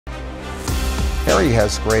Harry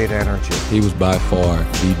has great energy. He was by far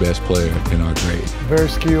the best player in our grade. Very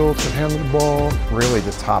skilled, can handle the ball. Really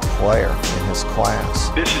the top player in his class.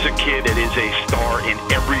 This is a kid that is a star in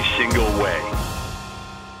every single way.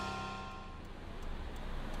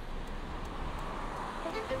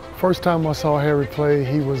 First time I saw Harry play,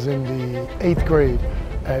 he was in the 8th grade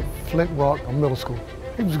at Flint Rock Middle School.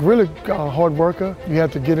 He was really a hard worker. You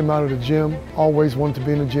had to get him out of the gym. Always wanted to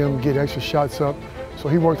be in the gym, get extra shots up. So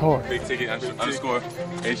he worked hard. Big ticket underscore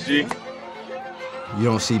HG. You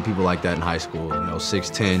don't see people like that in high school.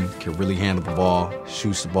 6'10", can really handle the ball,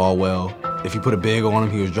 shoots the ball well. If you put a big on him,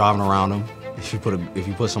 he was driving around him. If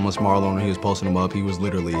you put someone smaller on him, he was posting him up. He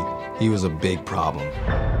was a big problem.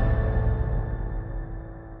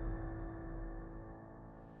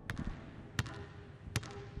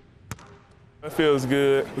 It feels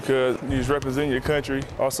good because you just represent your country.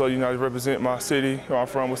 Also, I just represent my city, where I'm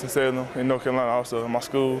from, Winston-Salem, in North Carolina also, my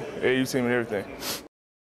school, AU team and everything.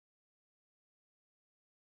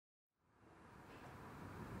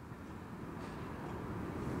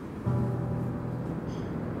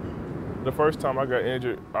 The first time I got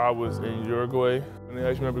injured, I was in Uruguay. And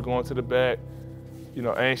I just remember going to the back,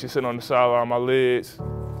 anxious, sitting on the sideline, my legs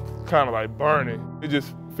kind of like burning. It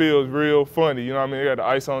just feels real funny, you know what I mean? They got the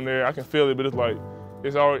ice on there, I can feel it, but it's like,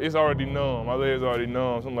 it's already numb. My leg's already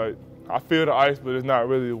numb. So I'm like, I feel the ice, but it's not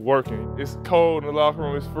really working. It's cold in the locker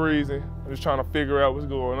room, it's freezing. I'm just trying to figure out what's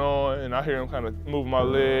going on, and I hear them kind of moving my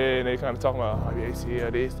leg, and they kind of talking about, oh, the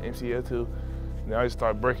ACL this, MCL too. And I just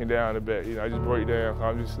start breaking down the back. I just break down.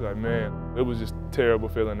 I'm just like, man, it was just a terrible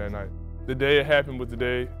feeling that night. The day it happened was the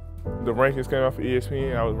day the rankings came out for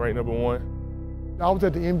ESPN. I was ranked #1. I was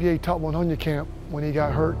at the NBA Top 100 camp when he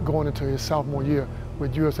got hurt going into his sophomore year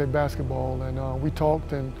with USA Basketball, and we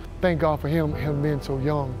talked, and thank God for him being so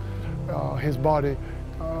young. His body,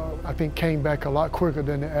 I think, came back a lot quicker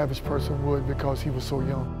than the average person would because he was so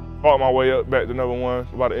young. Fought my way up back to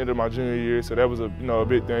 #1 by the end of my junior year, so that was a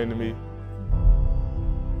big thing to me.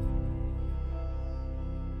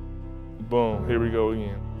 Boom, here we go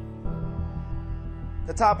again.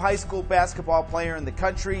 The top high school basketball player in the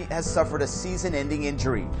country has suffered a season-ending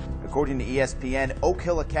injury. According to ESPN, Oak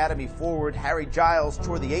Hill Academy forward Harry Giles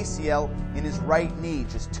tore the ACL in his right knee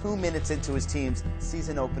just 2 minutes into his team's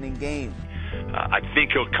season-opening game. I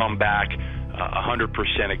think he'll come back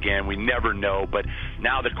 100% again. We never know, but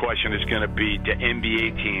now the question is going to be, do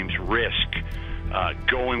NBA teams risk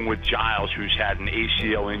going with Giles, who's had an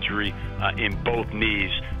ACL injury in both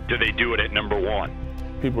knees? Do they do it at #1?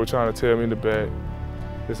 People are trying to tell me in the back,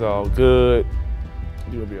 it's all good,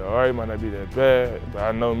 you'll be all right, might not be that bad, but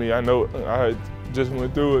I know me, I had just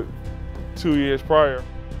went through it 2 years prior.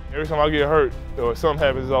 Every time I get hurt or something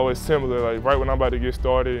happens, it's always similar, like right when I'm about to get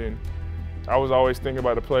started, and I was always thinking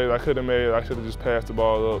about the plays I could have made. I should have just passed the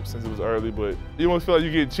ball up since it was early, but you almost feel like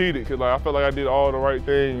you get cheated because I felt like I did all the right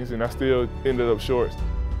things and I still ended up short.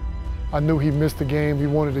 I knew he missed the game. He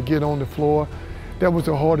wanted to get on the floor. That was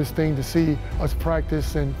the hardest thing to see us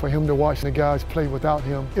practice and for him to watch the guys play without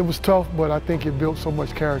him. It was tough, but I think it built so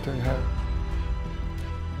much character in Harry.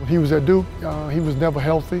 When he was at Duke, he was never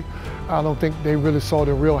healthy. I don't think they really saw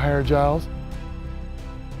the real Harry Giles.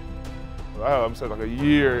 I'm saying like a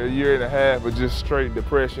year and a half of just straight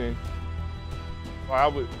depression. I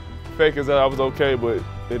would fake as I was okay, but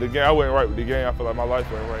the game, I wasn't right with the game. I feel like my life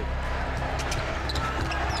wasn't right.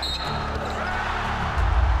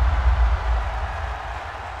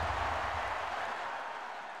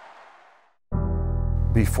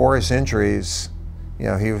 Before his injuries,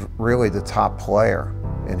 he was really the top player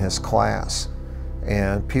in his class.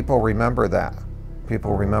 And people remember that.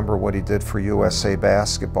 People remember what he did for USA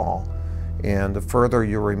Basketball. And the further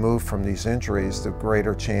you remove from these injuries, the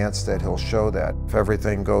greater chance that he'll show that. If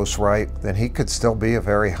everything goes right, then he could still be a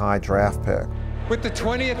very high draft pick. With the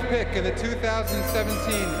 20th pick in the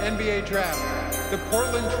 2017 NBA Draft, the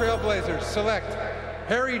Portland Trail Blazers select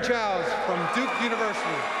Harry Giles from Duke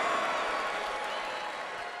University.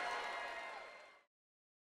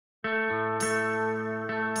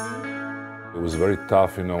 It was very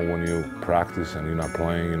tough, when you practice and you're not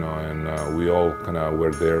playing, and we all kind of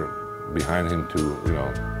were there behind him to,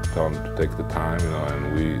 tell him to take the time,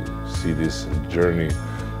 and we see this journey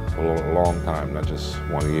for a long time, not just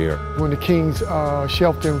 1 year. When the Kings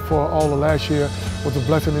shelved him for all of last year, it was a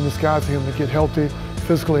blessing in disguise for him to get healthy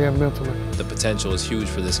physically and mentally. The potential is huge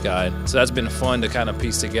for this guy. So that's been fun to kind of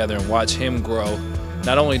piece together and watch him grow,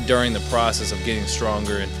 not only during the process of getting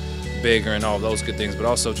stronger and bigger and all those good things, but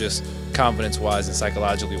also just confidence-wise and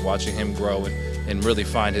psychologically watching him grow and really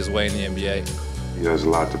find his way in the NBA. He has a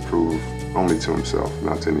lot to prove, only to himself,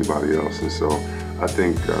 not to anybody else. And so I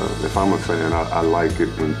think if I'm a fan, I like it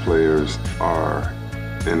when players are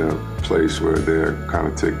in a place where they're kind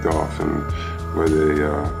of ticked off and where they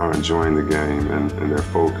are enjoying the game and they're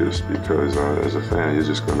focused, because as a fan, you're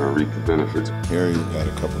just going to reap the benefits. Harry had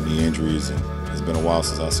a couple knee injuries, and it's been a while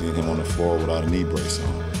since I've seen him on the floor without a knee brace on.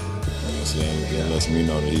 You know what I'm saying? That lets me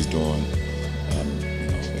know that he's doing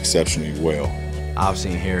exceptionally well. I've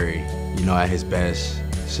seen Harry, at his best,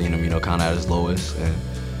 seen him, kind of at his lowest, and,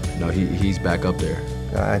 he's back up there.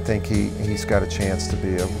 I think he's got a chance to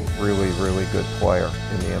be a really, really good player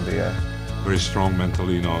in the NBA. Very strong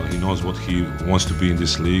mentally, he knows what he wants to be in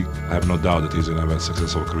this league. I have no doubt that he's going to have a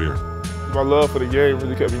successful career. My love for the game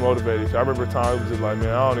really kept me motivated. I remember times it was just like, man,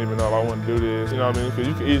 I don't even know if I want to do this. You know what I mean? Because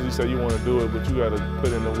you can easily say you want to do it, but you got to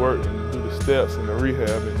put in the work and do the steps and the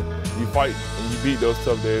rehab, and you fight and you beat those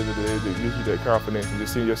tough days. It gives you that confidence, and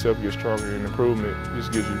just seeing yourself get stronger and improvement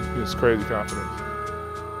just gives you this crazy confidence.